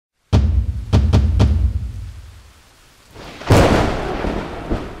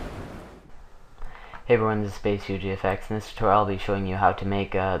Hey everyone, this is Space UGFX. In this tutorial I'll be showing you how to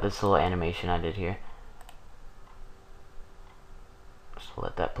make this little animation I did here. Just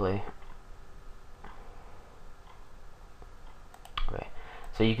let that play. Okay,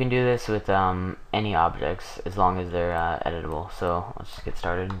 so you can do this with any objects as long as they're editable. So let's just get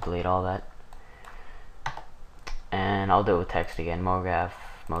started and delete all that. And I'll do it with text again, MoGraph,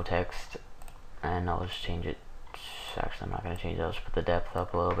 MoText, and I'll just change it. Actually, I'm not going to change it, I'll just put the depth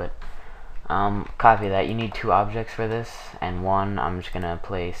up a little bit. Copy that. You need two objects for this, and one I'm just gonna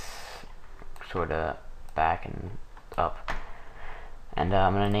place sort of back and up, and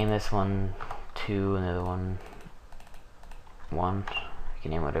I'm gonna name this one 2 and the other one 1. You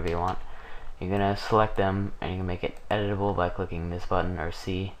can name whatever you want. You're gonna select them and you can make it editable by clicking this button or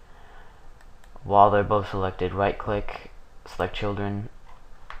C. While they're both selected, right click, select children,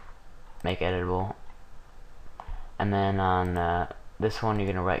 make editable, and then on this one you're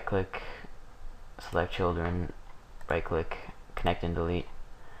gonna right click, select children, right click, connect and delete,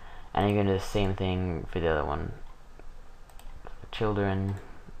 and you're going to do the same thing for the other one, children,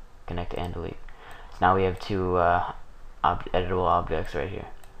 connect and delete. So now we have two editable objects right here.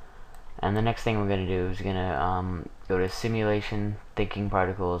 And the next thing we're going to do is going to go to simulation, thinking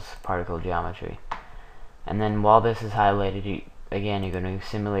particles, particle geometry, and then while this is highlighted, again you're going to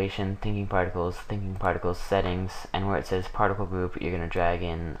simulation, thinking particles settings, and where it says particle group you're going to drag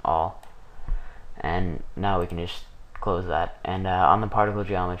in all. And now we can just close that. And on the particle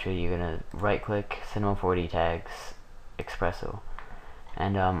geometry, you're gonna right click, Cinema 4D tags, Espresso,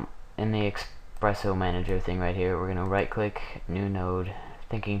 and in the Espresso manager thing right here, we're gonna right click, new node,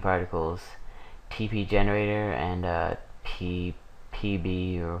 thinking particles, TP generator, and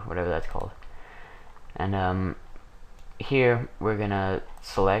PB or whatever that's called. And here we're gonna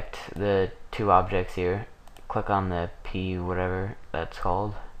select the two objects here, click on the P whatever that's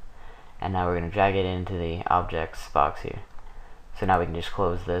called, and now we're going to drag it into the objects box here. So now we can just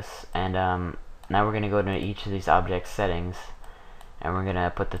close this, and now we're going to go to each of these object settings, and we're going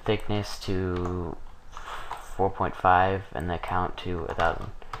to put the thickness to 4.5 and the count to 1000.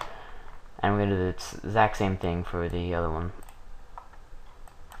 And we're going to do the exact same thing for the other one.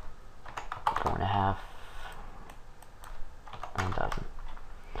 4.5 and 1000.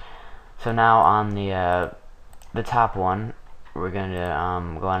 So now on the top one, we're going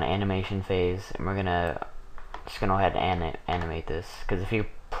to go on animation phase, and we're just gonna go ahead and animate this, because if you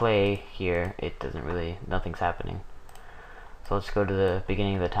play here it doesn't really, nothing's happening. So let's go to the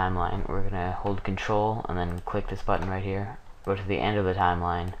beginning of the timeline. We're gonna hold control and then click this button right here, go to the end of the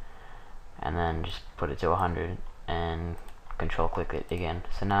timeline, and then just put it to 100 and control click it again.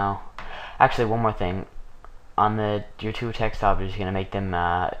 So now, actually one more thing, on your two text objects you're gonna make them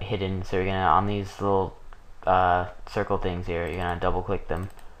hidden. So you're gonna, on these little circle things here, you're gonna double click them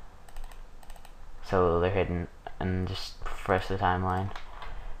so they're hidden, and just refresh the timeline.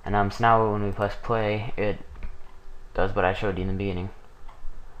 And so now when we press play, it does what I showed you in the beginning.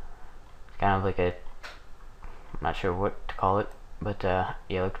 It's kind of like a, I'm not sure what to call it, but yeah,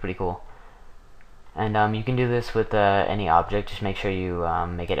 it looks pretty cool. And you can do this with any object. Just make sure you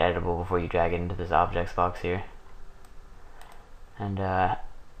make it editable before you drag it into this objects box here. And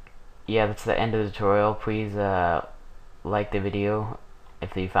yeah, that's the end of the tutorial. Please like the video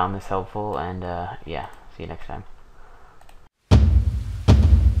if you found this helpful, and yeah, see you next time.